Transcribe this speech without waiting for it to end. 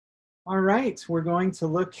All right, we're going to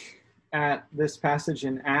look at this passage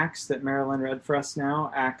in Acts that Marilyn read for us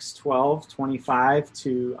now, Acts 12:25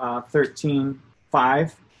 to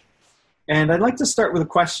 13:5. And I'd like to start with a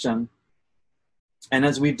question. And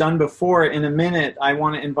as we've done before, in a minute, I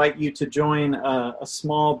want to invite you to join a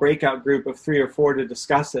small breakout group of 3 or 4 to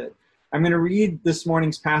discuss it. I'm going to read this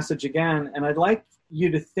morning's passage again, and I'd like you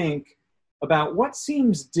to think about what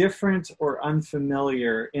seems different or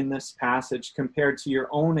unfamiliar in this passage compared to your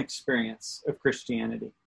own experience of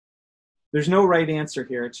Christianity. There's no right answer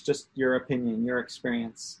here. It's just your opinion, your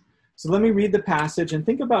experience. So let me read the passage and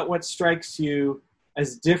think about what strikes you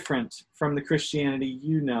as different from the Christianity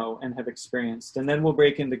you know and have experienced. And then we'll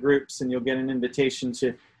break into groups and you'll get an invitation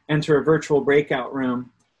to enter a virtual breakout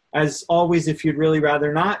room. As always, if you'd really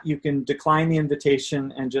rather not, you can decline the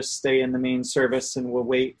invitation and just stay in the main service, and we'll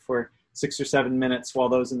wait for 6 or 7 minutes while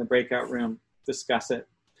those in the breakout room discuss it.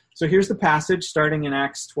 So here's the passage starting in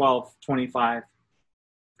Acts 12:25.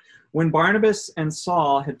 When Barnabas and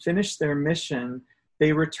Saul had finished their mission,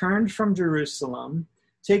 they returned from Jerusalem,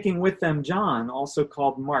 taking with them John, also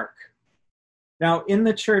called Mark. Now in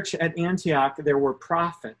the church at Antioch there were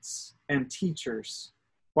prophets and teachers: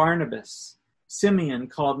 Barnabas, Simeon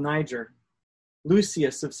called Niger,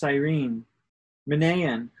 Lucius of Cyrene,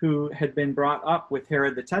 Manaen, who had been brought up with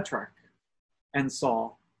Herod the Tetrarch, and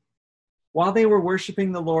Saul. While they were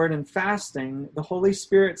worshiping the Lord and fasting, the Holy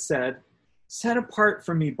Spirit said, "Set apart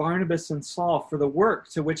for me Barnabas and Saul for the work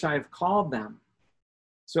to which I have called them."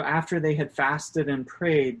 So after they had fasted and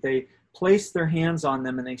prayed, they placed their hands on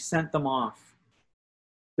them and they sent them off.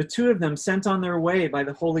 The 2 of them, sent on their way by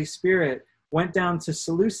the Holy Spirit, went down to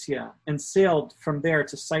Seleucia and sailed from there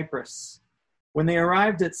to Cyprus. When they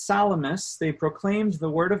arrived at Salamis, they proclaimed the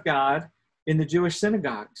word of God in the Jewish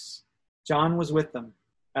synagogues. John was with them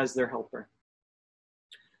as their helper.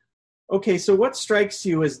 Okay, so what strikes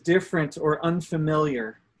you as different or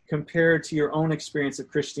unfamiliar compared to your own experience of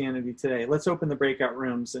Christianity today? Let's open the breakout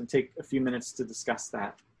rooms and take a few minutes to discuss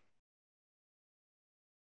that.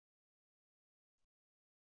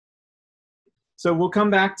 So we'll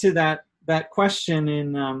come back to that question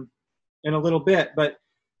in a little bit, but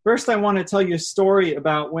first I want to tell you a story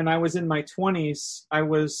about when I was in my 20s. I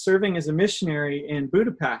was serving as a missionary in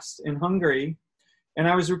Budapest, in Hungary, and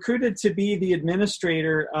I was recruited to be the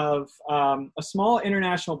administrator of a small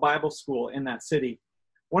international Bible school in that city.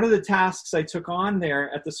 One of the tasks I took on there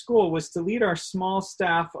at the school was to lead our small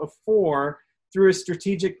staff of 4 through a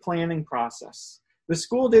strategic planning process. The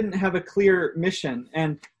school didn't have a clear mission,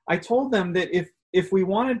 and I told them that if we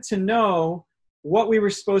wanted to know what we were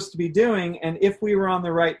supposed to be doing and if we were on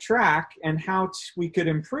the right track and how we could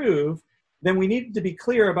improve, then we needed to be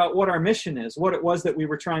clear about what our mission is, what it was that we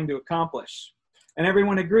were trying to accomplish. And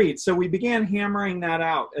everyone agreed. So we began hammering that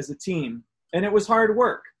out as a team, and it was hard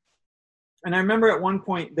work. And I remember at one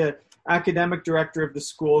point the academic director of the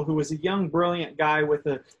school, who was a young, brilliant guy with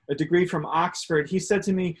a degree from Oxford, he said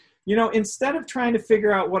to me, instead of trying to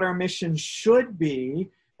figure out what our mission should be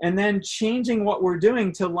and then changing what we're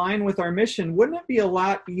doing to line with our mission, wouldn't it be a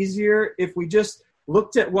lot easier if we just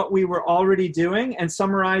looked at what we were already doing and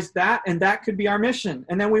summarized that, and that could be our mission,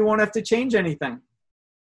 and then we won't have to change anything?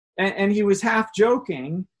 And he was half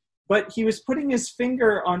joking, but he was putting his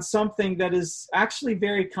finger on something that is actually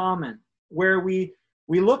very common, where we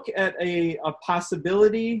look at a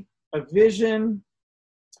possibility, a vision,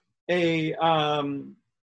 a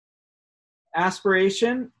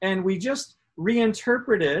aspiration, and we just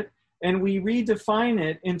reinterpret it and we redefine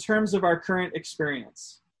it in terms of our current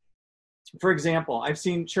experience. For example, I've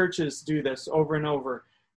seen churches do this over and over.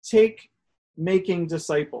 Take making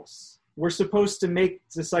disciples. We're supposed to make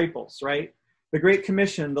disciples, right? The Great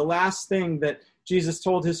Commission, the last thing that Jesus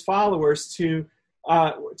told his followers to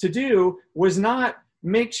do was not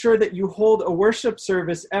make sure that you hold a worship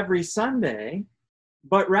service every Sunday,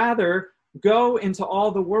 but rather go into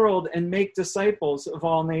all the world and make disciples of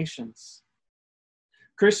all nations.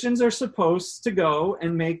 Christians are supposed to go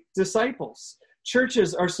and make disciples.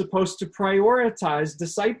 Churches are supposed to prioritize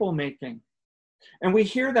disciple making. And we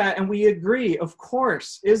hear that and we agree, of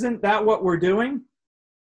course. Isn't that what we're doing?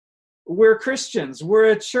 We're Christians,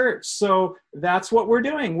 we're a church, so that's what we're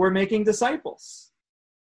doing. We're making disciples.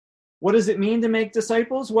 What does it mean to make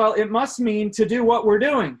disciples? Well, it must mean to do what we're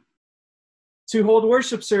doing. To hold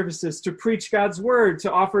worship services, to preach God's word,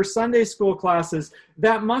 to offer Sunday school classes.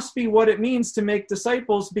 That must be what it means to make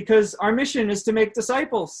disciples, because our mission is to make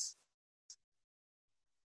disciples.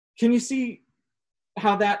 Can you see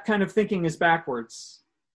how that kind of thinking is backwards?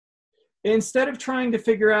 Instead of trying to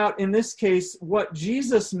figure out, in this case, what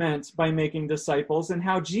Jesus meant by making disciples and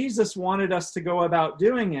how Jesus wanted us to go about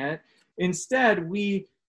doing it, instead we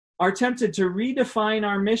are tempted to redefine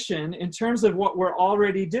our mission in terms of what we're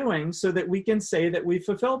already doing so that we can say that we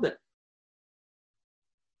fulfilled it.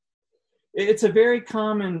 It's a very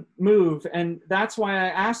common move, and that's why I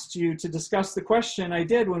asked you to discuss the question I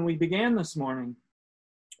did when we began this morning.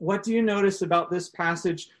 What do you notice about this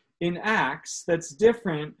passage in Acts that's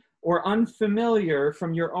different or unfamiliar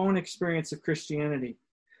from your own experience of Christianity?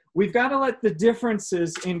 We've got to let the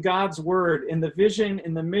differences in God's word, in the vision,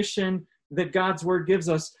 in the mission that God's word gives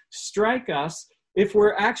us, strike us if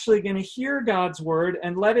we're actually going to hear God's word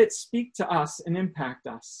and let it speak to us and impact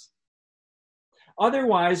us.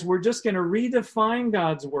 Otherwise, we're just going to redefine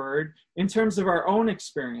God's word in terms of our own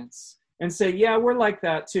experience and say, yeah, we're like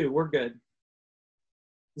that too. We're good.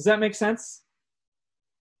 Does that make sense?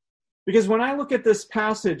 Because when I look at this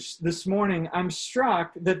passage this morning, I'm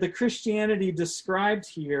struck that the Christianity described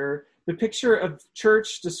here, the picture of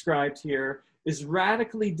church described here, is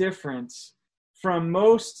radically different from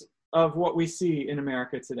most of what we see in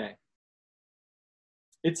America today.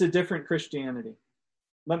 It's a different Christianity.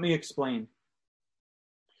 Let me explain.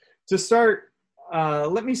 To start,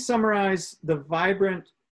 let me summarize the vibrant,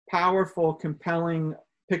 powerful, compelling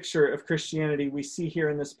picture of Christianity we see here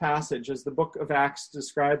in this passage as the book of Acts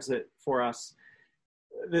describes it for us.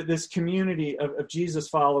 This community of Jesus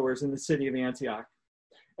followers in the city of Antioch.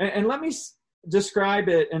 And let me describe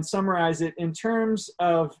it and summarize it in terms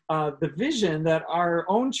of the vision that our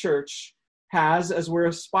own church has as we're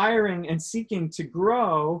aspiring and seeking to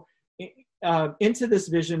grow into this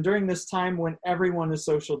vision during this time when everyone is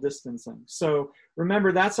social distancing. So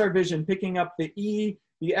remember, that's our vision, picking up the E,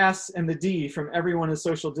 the S, and the D from everyone is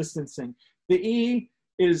social distancing. The E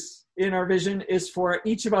is, in our vision, is for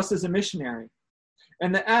each of us as a missionary.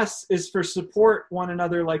 And the S is for support one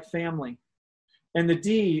another like family. And the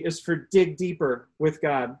D is for dig deeper with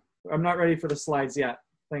God. I'm not ready for the slides yet.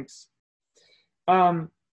 Thanks.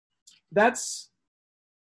 That's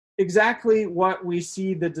exactly what we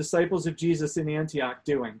see the disciples of Jesus in Antioch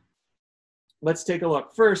doing. Let's take a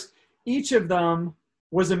look. First, each of them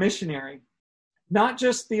was a missionary. Not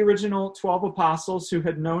just the original 12 apostles who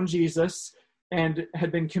had known Jesus and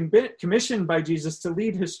had been commissioned by Jesus to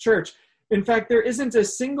lead his church. In fact, there isn't a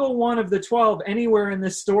single one of the 12 anywhere in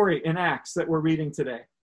this story in Acts that we're reading today.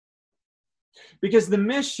 Because the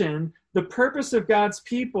mission, the purpose of God's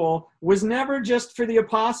people was never just for the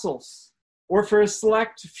apostles or for a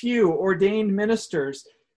select few ordained ministers.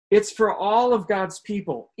 It's for all of God's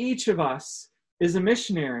people. Each of us is a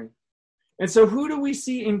missionary. And so who do we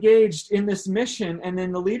see engaged in this mission and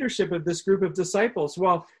in the leadership of this group of disciples?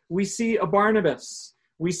 Well, we see a Barnabas,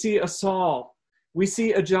 we see a Saul, we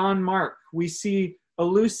see a John Mark, we see a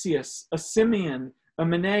Lucius, a Simeon, a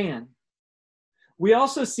Manaen. We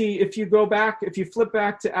also see, if you flip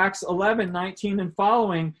back to Acts 11, 19 and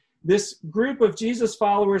following, this group of Jesus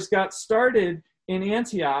followers got started in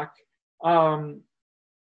Antioch, and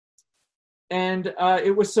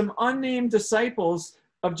it was some unnamed disciples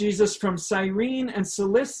of Jesus from Cyrene and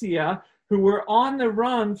Cilicia who were on the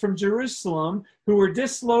run from Jerusalem, who were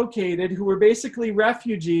dislocated, who were basically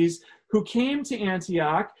refugees, who came to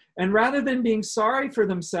Antioch, and rather than being sorry for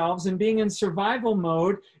themselves and being in survival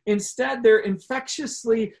mode, instead they're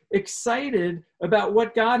infectiously excited about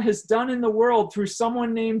what God has done in the world through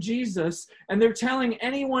someone named Jesus, and they're telling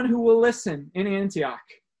anyone who will listen in Antioch.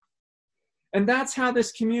 And that's how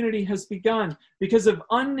this community has begun, because of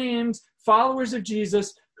unnamed followers of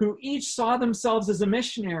Jesus who each saw themselves as a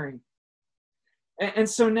missionary. And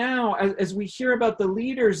so now, as we hear about the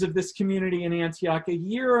leaders of this community in Antioch, a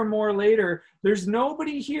year or more later, there's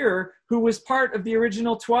nobody here who was part of the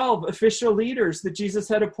original 12 official leaders that Jesus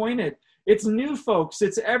had appointed. It's new folks,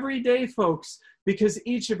 it's everyday folks, because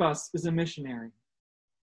each of us is a missionary.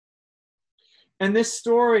 And this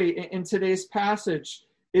story in today's passage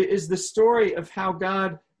is the story of how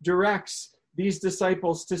God directs these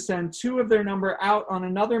disciples to send two of their number out on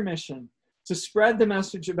another mission, to spread the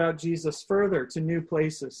message about Jesus further to new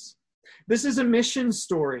places. This is a mission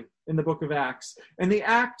story in the book of Acts, and the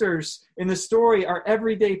actors in the story are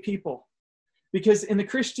everyday people. Because in the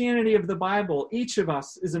Christianity of the Bible, each of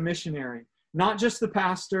us is a missionary, not just the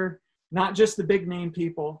pastor, not just the big name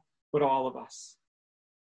people, but all of us.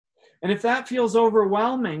 And if that feels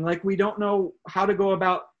overwhelming, like we don't know how to go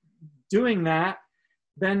about doing that,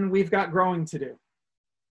 then we've got growing to do.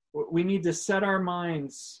 We need to set our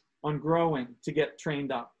minds on growing to get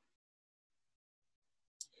trained up.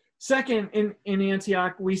 Second, in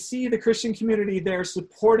Antioch, we see the Christian community there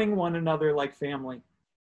supporting one another like family.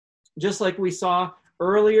 Just like we saw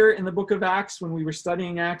earlier in the book of Acts when we were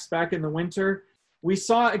studying Acts back in the winter, we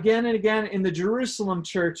saw again and again in the Jerusalem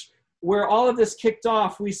church where all of this kicked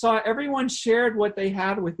off, we saw everyone shared what they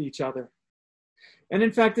had with each other. And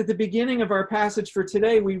in fact, at the beginning of our passage for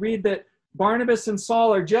today, we read that Barnabas and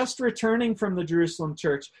Saul are just returning from the Jerusalem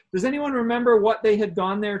church. Does anyone remember what they had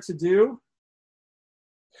gone there to do?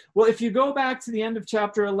 Well, if you go back to the end of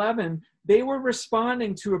chapter 11, they were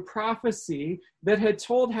responding to a prophecy that had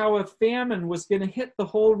told how a famine was going to hit the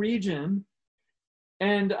whole region,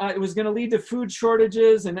 and it was going to lead to food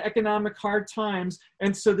shortages and economic hard times.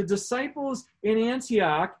 And so the disciples in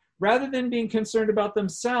Antioch, rather than being concerned about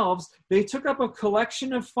themselves, they took up a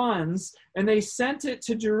collection of funds and they sent it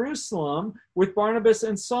to Jerusalem with Barnabas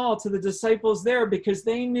and Saul to the disciples there, because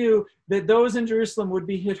they knew that those in Jerusalem would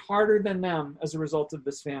be hit harder than them as a result of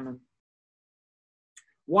this famine.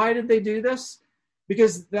 Why did they do this?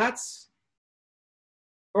 Because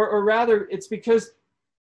or rather, it's because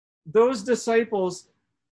those disciples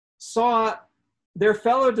saw their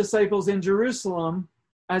fellow disciples in Jerusalem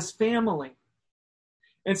as family.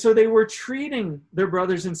 And so they were treating their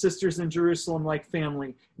brothers and sisters in Jerusalem like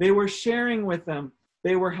family. They were sharing with them.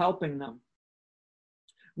 They were helping them.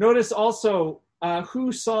 Notice also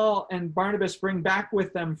who Saul and Barnabas bring back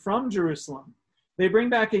with them from Jerusalem. They bring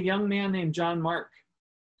back a young man named John Mark.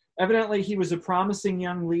 Evidently, he was a promising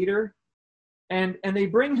young leader. And they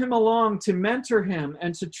bring him along to mentor him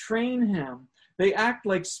and to train him. They act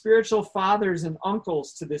like spiritual fathers and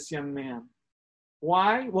uncles to this young man.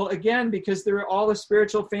 Why? Well, again, because they're all a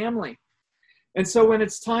spiritual family. And so when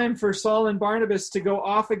it's time for Saul and Barnabas to go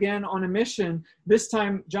off again on a mission, this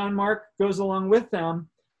time John Mark goes along with them.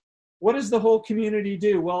 What does the whole community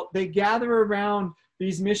do? Well, they gather around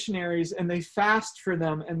these missionaries and they fast for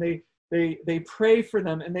them, and they pray for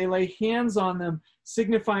them, and they lay hands on them,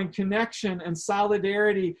 signifying connection and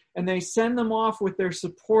solidarity, and they send them off with their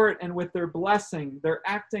support and with their blessing. They're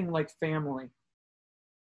acting like family.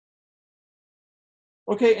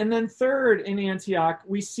 Okay, and then third, in Antioch,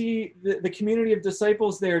 we see the community of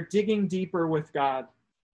disciples there digging deeper with God.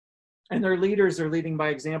 And their leaders are leading by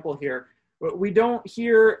example here. We don't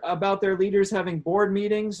hear about their leaders having board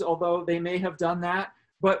meetings, although they may have done that.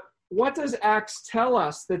 But what does Acts tell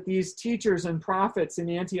us that these teachers and prophets in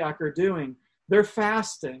Antioch are doing? They're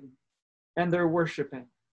fasting and they're worshiping.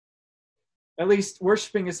 At least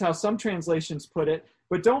worshiping is how some translations put it.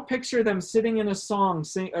 But don't picture them sitting in a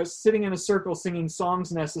sitting in a circle singing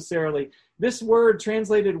songs necessarily. This word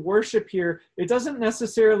translated worship here, it doesn't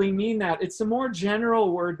necessarily mean that. It's a more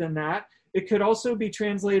general word than that. It could also be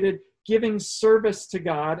translated giving service to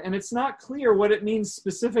God, and it's not clear what it means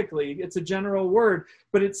specifically. It's a general word,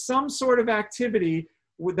 but it's some sort of activity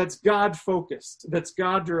that's God-focused, that's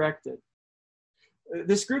God-directed.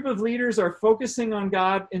 This group of leaders are focusing on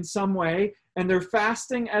God in some way, and they're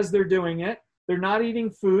fasting as they're doing it. They're not eating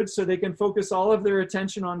food so they can focus all of their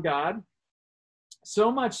attention on God.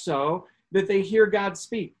 So much so that they hear God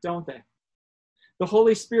speak, don't they? The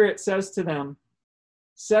Holy Spirit says to them,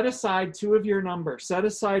 set aside 2 of your number. Set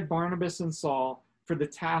aside Barnabas and Saul for the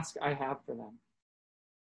task I have for them.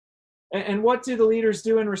 And what do the leaders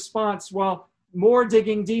do in response? Well, more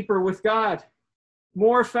digging deeper with God,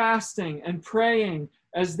 more fasting and praying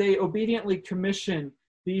as they obediently commission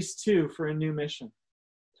these 2 for a new mission.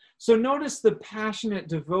 So notice the passionate,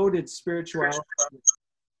 devoted spirituality.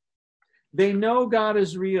 They know God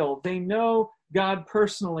is real. They know God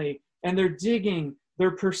personally, and they're digging,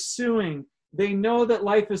 they're pursuing. They know that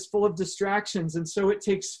life is full of distractions, and so it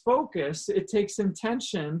takes focus, it takes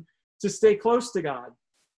intention to stay close to God.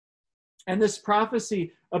 And this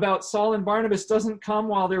prophecy about Saul and Barnabas doesn't come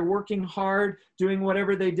while they're working hard, doing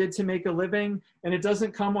whatever they did to make a living, and it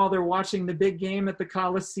doesn't come while they're watching the big game at the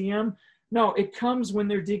Colosseum. No, it comes when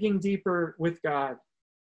they're digging deeper with God.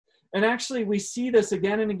 And actually, we see this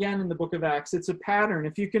again and again in the book of Acts. It's a pattern.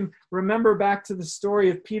 If you can remember back to the story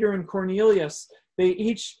of Peter and Cornelius, they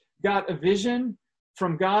each got a vision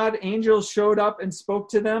from God. Angels showed up and spoke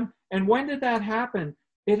to them. And when did that happen?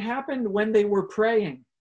 It happened when they were praying.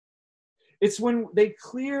 It's when they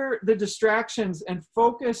clear the distractions and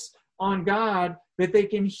focus on God that they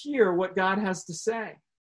can hear what God has to say.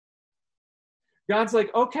 God's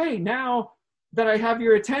like, okay, now that I have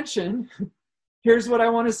your attention, here's what I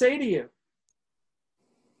want to say to you.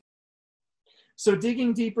 So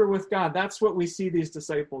digging deeper with God, that's what we see these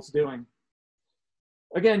disciples doing.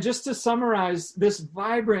 Again, just to summarize this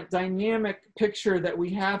vibrant, dynamic picture that we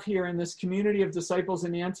have here in this community of disciples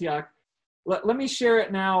in Antioch, let me share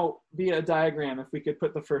it now via a diagram, if we could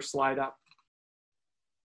put the first slide up.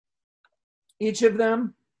 Each of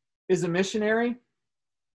them is a missionary,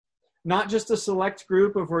 not just a select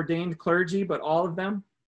group of ordained clergy, but all of them.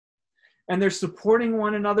 And they're supporting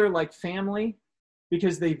one another like family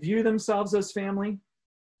because they view themselves as family.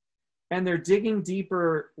 and they're digging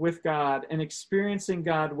deeper with God and experiencing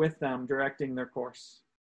God with them, directing their course.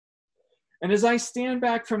 And as I stand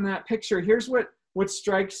back from that picture, here's what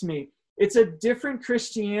strikes me. It's a different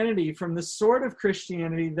Christianity from the sort of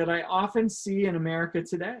Christianity that I often see in America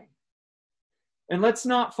today. And let's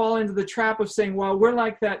not fall into the trap of saying, well, we're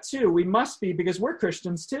like that too. We must be, because we're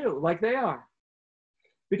Christians too, like they are.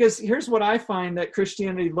 Because here's what I find that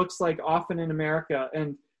Christianity looks like often in America.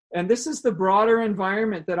 And this is the broader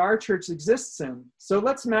environment that our church exists in. So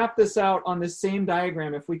let's map this out on this same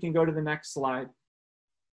diagram if we can go to the next slide.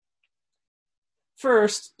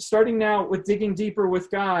 First, starting now with digging deeper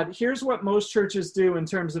with God, here's what most churches do in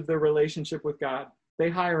terms of their relationship with God. They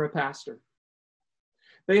hire a pastor.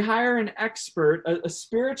 They hire an expert, a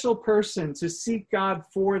spiritual person to seek God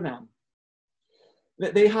for them.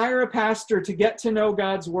 They hire a pastor to get to know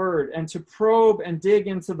God's word and to probe and dig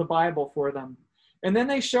into the Bible for them. And then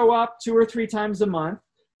they show up 2 or 3 times a month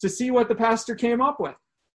to see what the pastor came up with.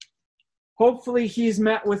 Hopefully he's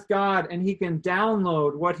met with God and he can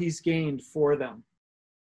download what he's gained for them.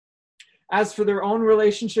 As for their own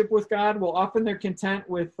relationship with God, well, often they're content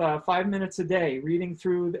with 5 minutes a day, reading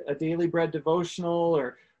through a daily bread devotional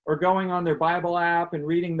or going on their Bible app and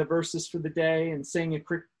reading the verses for the day and saying a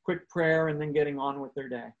quick prayer and then getting on with their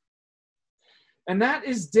day. And that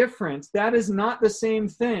is different. That is not the same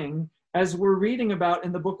thing as we're reading about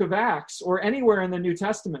in the book of Acts or anywhere in the New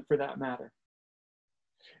Testament for that matter.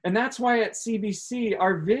 And that's why at CBC,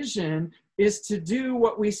 our vision is to do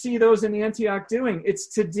what we see those in Antioch doing. It's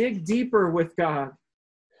to dig deeper with God,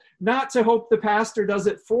 not to hope the pastor does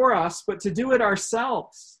it for us, but to do it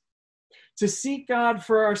ourselves, to seek God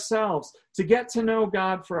for ourselves, to get to know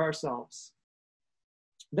God for ourselves.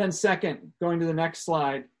 Then second, going to the next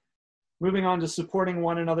slide, moving on to supporting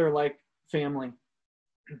one another like family.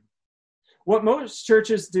 What most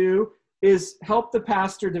churches do is help the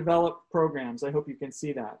pastor develop programs. I hope you can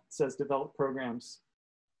see that. It says develop programs.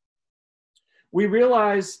 We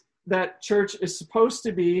realize that church is supposed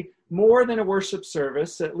to be more than a worship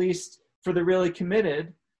service, at least for the really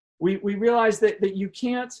committed. We realize that you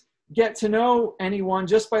can't get to know anyone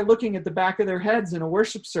just by looking at the back of their heads in a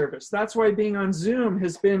worship service. That's why being on Zoom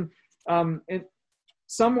has been, in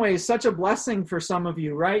some ways, such a blessing for some of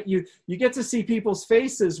you, right? You get to see people's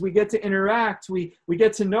faces. We get to interact. We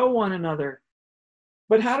get to know one another.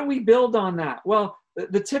 But how do we build on that? Well,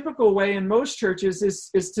 the typical way in most churches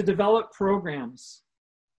is to develop programs.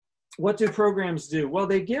 What do programs do? Well,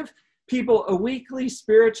 they give people a weekly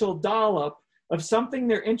spiritual dollop of something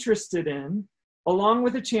they're interested in, along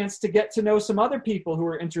with a chance to get to know some other people who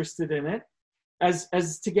are interested in it.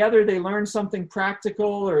 As together they learn something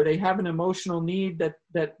practical or they have an emotional need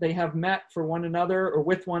that they have met for one another or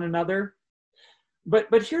with one another.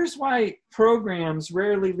 But here's why programs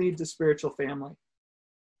rarely lead to spiritual family.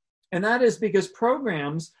 And that is because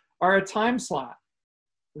programs are a time slot.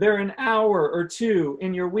 They're an hour or 2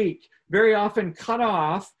 in your week, very often cut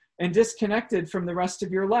off and disconnected from the rest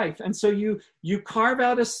of your life. And so you carve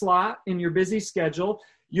out a slot in your busy schedule.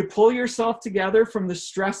 You pull yourself together from the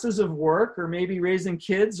stresses of work or maybe raising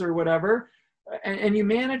kids or whatever, and you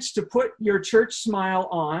manage to put your church smile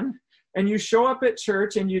on, and you show up at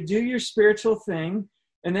church and you do your spiritual thing.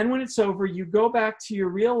 And then when it's over, you go back to your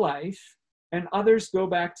real life and others go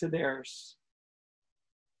back to theirs.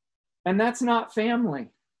 And that's not family.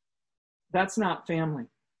 That's not family.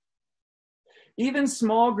 Even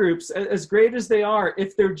small groups, as great as they are,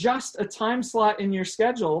 if they're just a time slot in your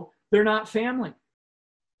schedule, they're not family.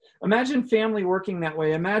 Imagine family working that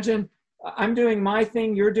way. Imagine I'm doing my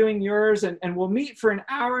thing, you're doing yours, and we'll meet for an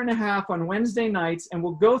hour and a half on Wednesday nights, and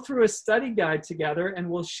we'll go through a study guide together, and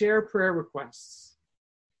we'll share prayer requests.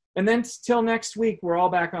 And then till next week, we're all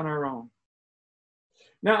back on our own.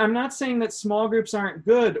 Now, I'm not saying that small groups aren't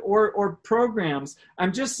good or programs.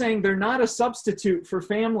 I'm just saying they're not a substitute for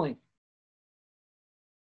family.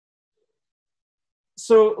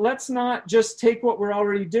 So let's not just take what we're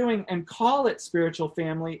already doing and call it spiritual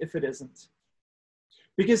family if it isn't.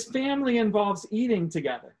 Because family involves eating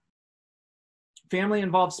together. Family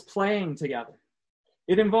involves playing together.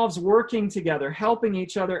 It involves working together, helping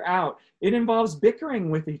each other out. It involves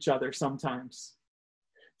bickering with each other sometimes.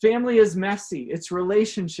 Family is messy, it's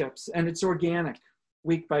relationships, and it's organic,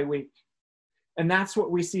 week by week. And that's what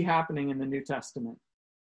we see happening in the New Testament.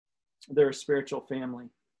 They're a spiritual family.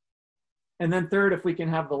 And then third, if we can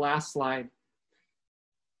have the last slide.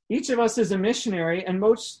 Each of us is a missionary, and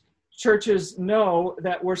most churches know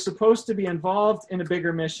that we're supposed to be involved in a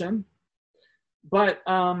bigger mission. But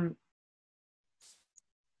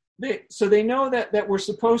So they know that we're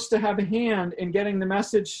supposed to have a hand in getting the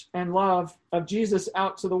message and love of Jesus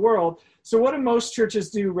out to the world. So what do most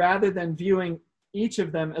churches do rather than viewing each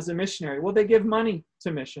of them as a missionary? Well, they give money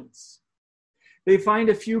to missions. They find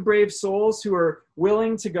a few brave souls who are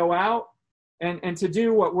willing to go out and to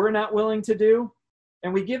do what we're not willing to do.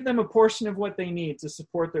 And we give them a portion of what they need to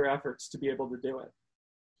support their efforts to be able to do it.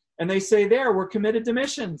 And they say, we're committed to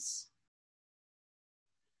missions.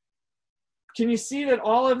 Can you see that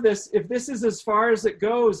all of this, if this is as far as it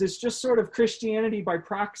goes, is just sort of Christianity by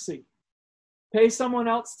proxy? Pay someone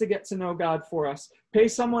else to get to know God for us. Pay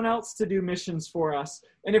someone else to do missions for us.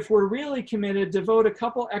 And if we're really committed, devote a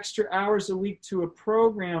couple extra hours a week to a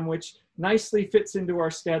program which nicely fits into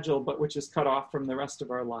our schedule, but which is cut off from the rest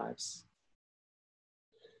of our lives.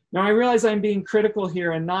 Now, I realize I'm being critical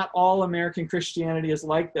here, and not all American Christianity is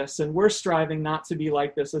like this, and we're striving not to be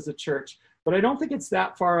like this as a church. But I don't think it's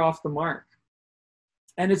that far off the mark.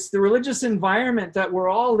 And it's the religious environment that we're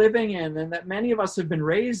all living in and that many of us have been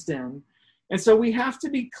raised in. And so we have to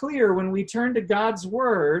be clear when we turn to God's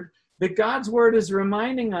word, that God's word is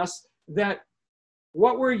reminding us that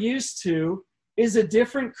what we're used to is a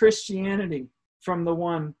different Christianity from the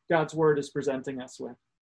one God's word is presenting us with.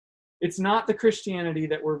 It's not the Christianity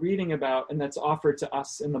that we're reading about and that's offered to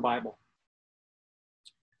us in the Bible.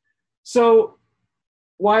 So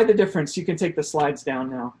why the difference? You can take the slides down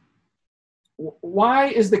now. Why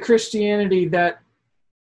is the Christianity that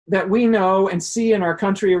we know and see in our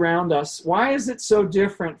country around us, why is it so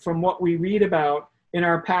different from what we read about in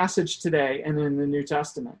our passage today and in the New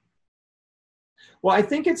Testament? Well, I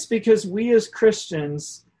think it's because we as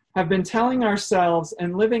Christians have been telling ourselves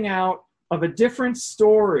and living out of a different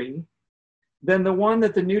story than the one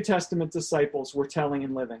that the New Testament disciples were telling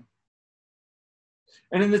and living.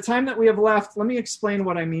 And in the time that we have left, let me explain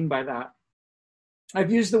what I mean by that. I've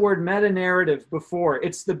used the word meta-narrative before.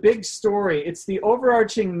 It's the big story. It's the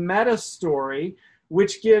overarching meta-story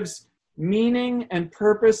which gives meaning and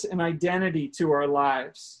purpose and identity to our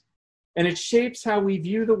lives. And it shapes how we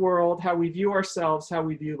view the world, how we view ourselves, how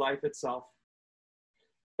we view life itself.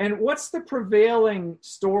 And what's the prevailing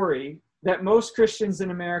story that most Christians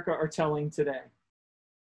in America are telling today?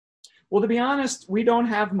 Well, to be honest, we don't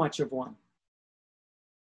have much of one.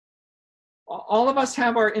 All of us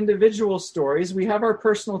have our individual stories. We have our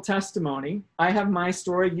personal testimony. I have my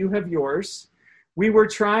story. You have yours. We were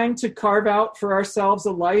trying to carve out for ourselves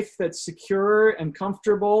a life that's secure and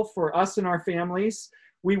comfortable for us and our families.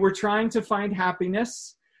 We were trying to find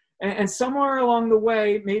happiness. And somewhere along the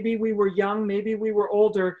way, maybe we were young, maybe we were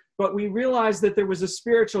older, but we realized that there was a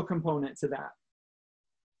spiritual component to that.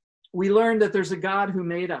 We learned that there's a God who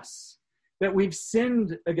made us, that we've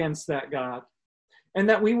sinned against that God, and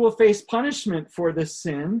that we will face punishment for this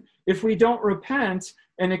sin if we don't repent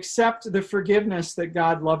and accept the forgiveness that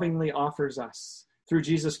God lovingly offers us through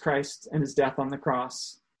Jesus Christ and his death on the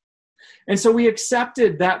cross. And so we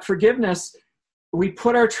accepted that forgiveness. We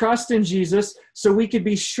put our trust in Jesus so we could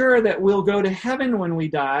be sure that we'll go to heaven when we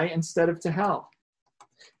die instead of to hell.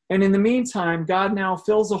 And in the meantime, God now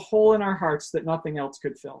fills a hole in our hearts that nothing else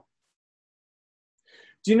could fill.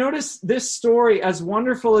 Do you notice this story, as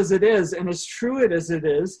wonderful as it is and as true as it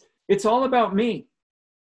is, it's all about me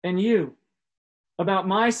and you, about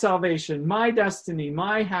my salvation, my destiny,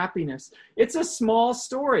 my happiness. It's a small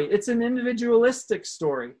story. It's an individualistic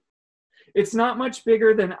story. It's not much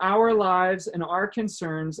bigger than our lives and our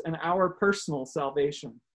concerns and our personal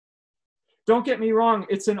salvation. Don't get me wrong,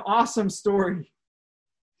 it's an awesome story.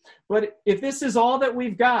 But if this is all that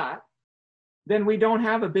we've got, then we don't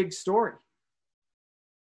have a big story.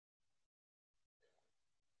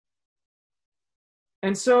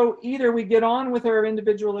 And so either we get on with our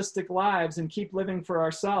individualistic lives and keep living for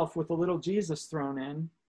ourselves with a little Jesus thrown in,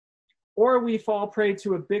 or we fall prey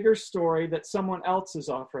to a bigger story that someone else is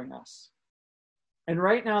offering us. And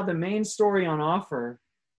right now, the main story on offer,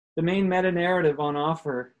 the main meta-narrative on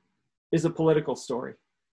offer, is a political story.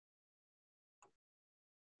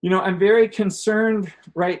 You know, I'm very concerned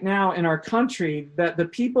right now in our country that the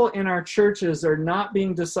people in our churches are not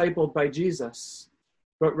being discipled by Jesus,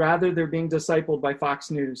 but rather they're being discipled by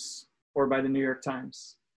Fox News or by the New York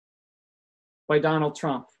Times, by Donald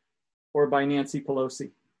Trump or by Nancy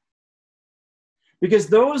Pelosi. Because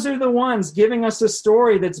those are the ones giving us a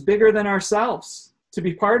story that's bigger than ourselves to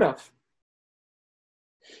be part of.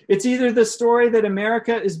 It's either the story that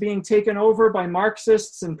America is being taken over by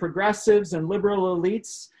Marxists and progressives and liberal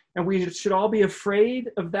elites, and we should all be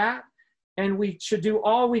afraid of that, and we should do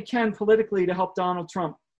all we can politically to help Donald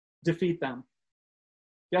Trump defeat them.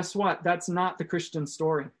 Guess what? That's not the Christian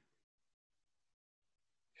story.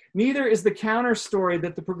 Neither is the counter story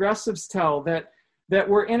that the progressives tell, that that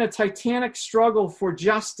we're in a titanic struggle for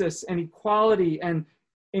justice and equality and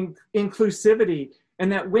inclusivity,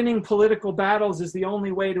 and that winning political battles is the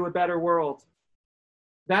only way to a better world.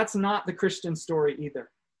 That's not the Christian story either.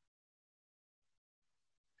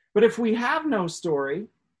 But if we have no story,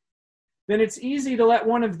 then it's easy to let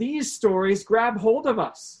one of these stories grab hold of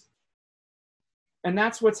us. And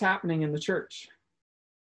that's what's happening in the church.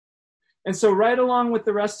 And so right along with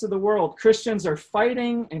the rest of the world, Christians are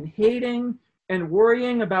fighting and hating and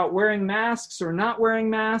worrying about wearing masks or not wearing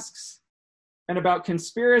masks, and about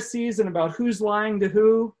conspiracies and about who's lying to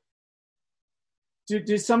who.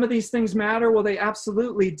 Do some of these things matter? Well, they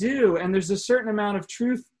absolutely do. And there's a certain amount of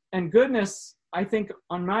truth and goodness, I think,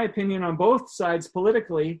 on my opinion, on both sides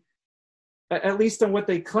politically, at least on what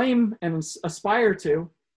they claim and aspire to.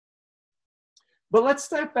 But let's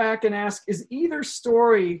step back and ask, is either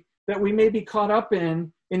story that we may be caught up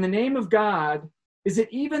in the name of God, is it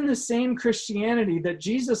even the same Christianity that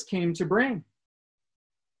Jesus came to bring?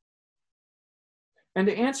 And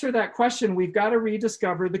to answer that question, we've got to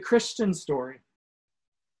rediscover the Christian story,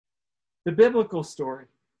 the biblical story.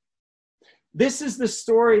 This is the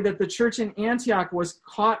story that the church in Antioch was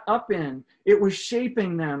caught up in. It was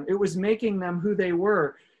shaping them. It was making them who they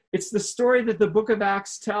were. It's the story that the book of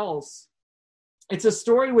Acts tells. It's a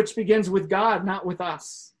story which begins with God, not with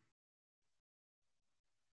us.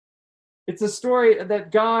 It's a story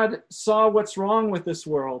that God saw what's wrong with this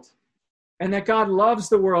world, and that God loves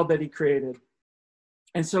the world that he created.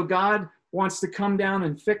 And so God wants to come down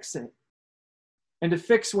and fix it, and to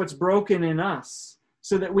fix what's broken in us,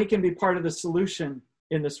 so that we can be part of the solution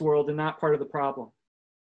in this world and not part of the problem.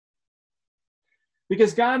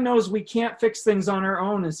 Because God knows we can't fix things on our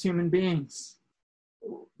own as human beings.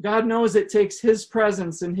 God knows it takes his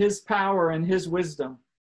presence and his power and his wisdom.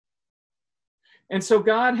 And so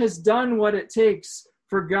God has done what it takes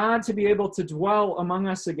for God to be able to dwell among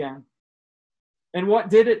us again. And what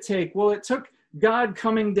did it take? Well, it took God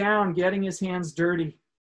coming down, getting his hands dirty.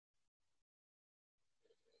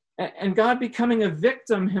 And God becoming a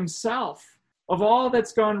victim himself of all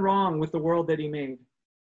that's gone wrong with the world that he made.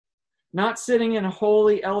 Not sitting in a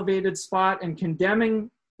holy, elevated spot and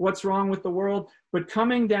condemning what's wrong with the world, but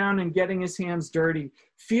coming down and getting his hands dirty,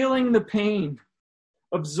 feeling the pain,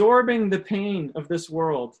 absorbing the pain of this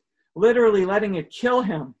world, literally letting it kill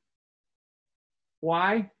him.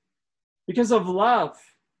 Why? Because of love.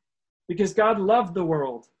 Because God loved the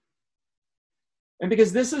world. And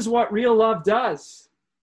because this is what real love does.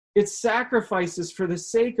 It sacrifices for the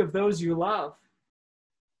sake of those you love.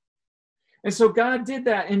 And so God did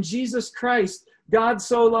that in Jesus Christ. God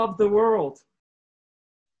so loved the world.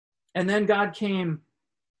 And then God came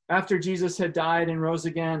after Jesus had died and rose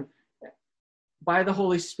again. By the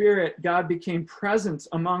Holy Spirit, God became present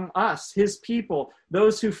among us, his people,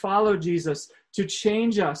 those who follow Jesus, to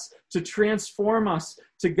change us, to transform us,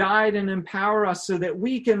 to guide and empower us so that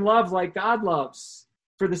we can love like God loves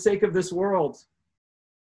for the sake of this world,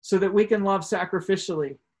 so that we can love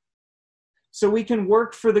sacrificially, so we can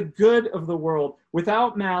work for the good of the world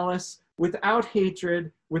without malice, without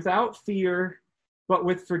hatred, without fear, but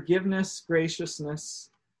with forgiveness, graciousness,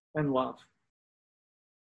 and love.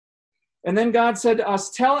 And then God said to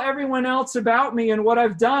us, tell everyone else about me and what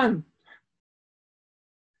I've done,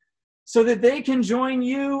 so that they can join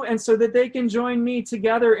you and so that they can join me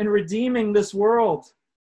together in redeeming this world.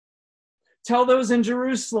 Tell those in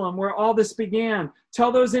Jerusalem where all this began.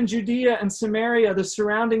 Tell those in Judea and Samaria, the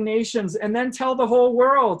surrounding nations, and then tell the whole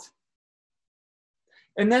world.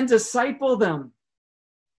 And then disciple them.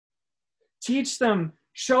 Teach them,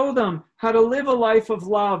 show them how to live a life of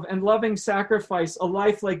love and loving sacrifice, a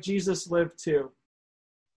life like Jesus lived too.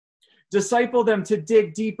 Disciple them to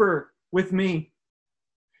dig deeper with me.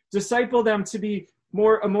 Disciple them to be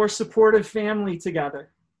a more supportive family together.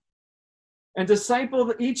 And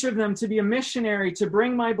disciple each of them to be a missionary to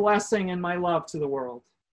bring my blessing and my love to the world.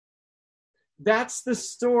 That's the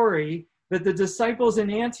story that the disciples in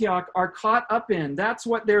Antioch are caught up in. That's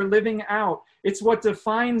what they're living out. It's what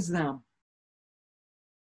defines them.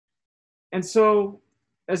 And so,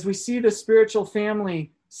 as we see the spiritual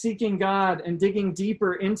family seeking God and digging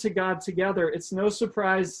deeper into God together, it's no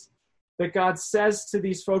surprise that God says to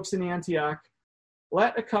these folks in Antioch,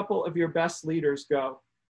 let a couple of your best leaders go.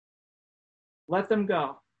 Let them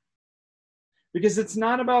go. Because it's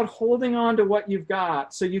not about holding on to what you've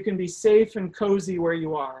got so you can be safe and cozy where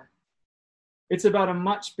you are. It's about a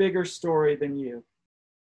much bigger story than you.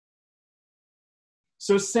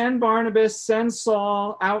 So send Barnabas, send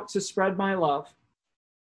Saul out to spread my love,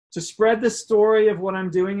 to spread the story of what I'm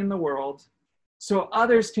doing in the world, so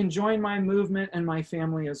others can join my movement and my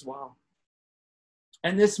family as well.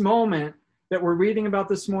 And this moment that we're reading about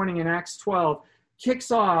this morning in Acts 12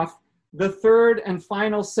 kicks off the third and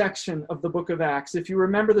final section of the book of Acts. If you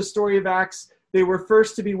remember the story of Acts, they were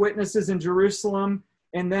first to be witnesses in Jerusalem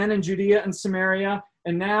and then in Judea and Samaria.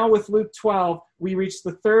 And now with Luke 12, we reach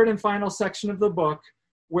the third and final section of the book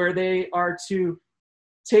where they are to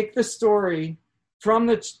take the story from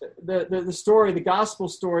the gospel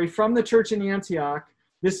story from the church in Antioch,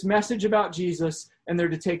 this message about Jesus, and they're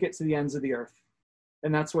to take it to the ends of the earth.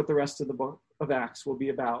 And that's what the rest of the book of Acts will be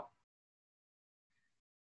about.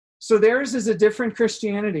 So theirs is a different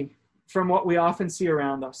Christianity from what we often see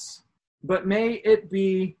around us. But may it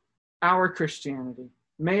be our Christianity.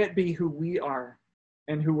 May it be who we are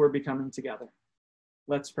and who we're becoming together.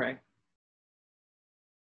 Let's pray.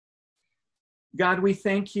 God, we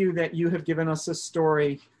thank you that you have given us a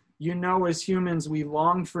story. You know, as humans, we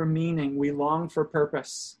long for meaning. We long for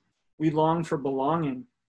purpose. We long for belonging.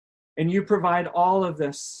 And you provide all of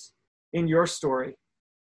this in your story,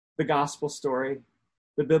 the gospel story,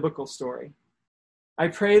 the biblical story. I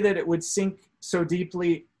pray that it would sink so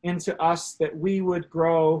deeply into us that we would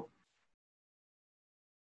grow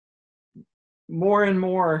more and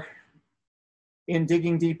more in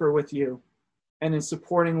digging deeper with you and in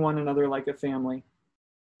supporting one another like a family,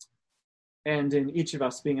 and in each of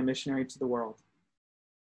us being a missionary to the world.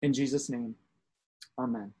 In Jesus' name,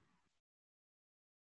 amen.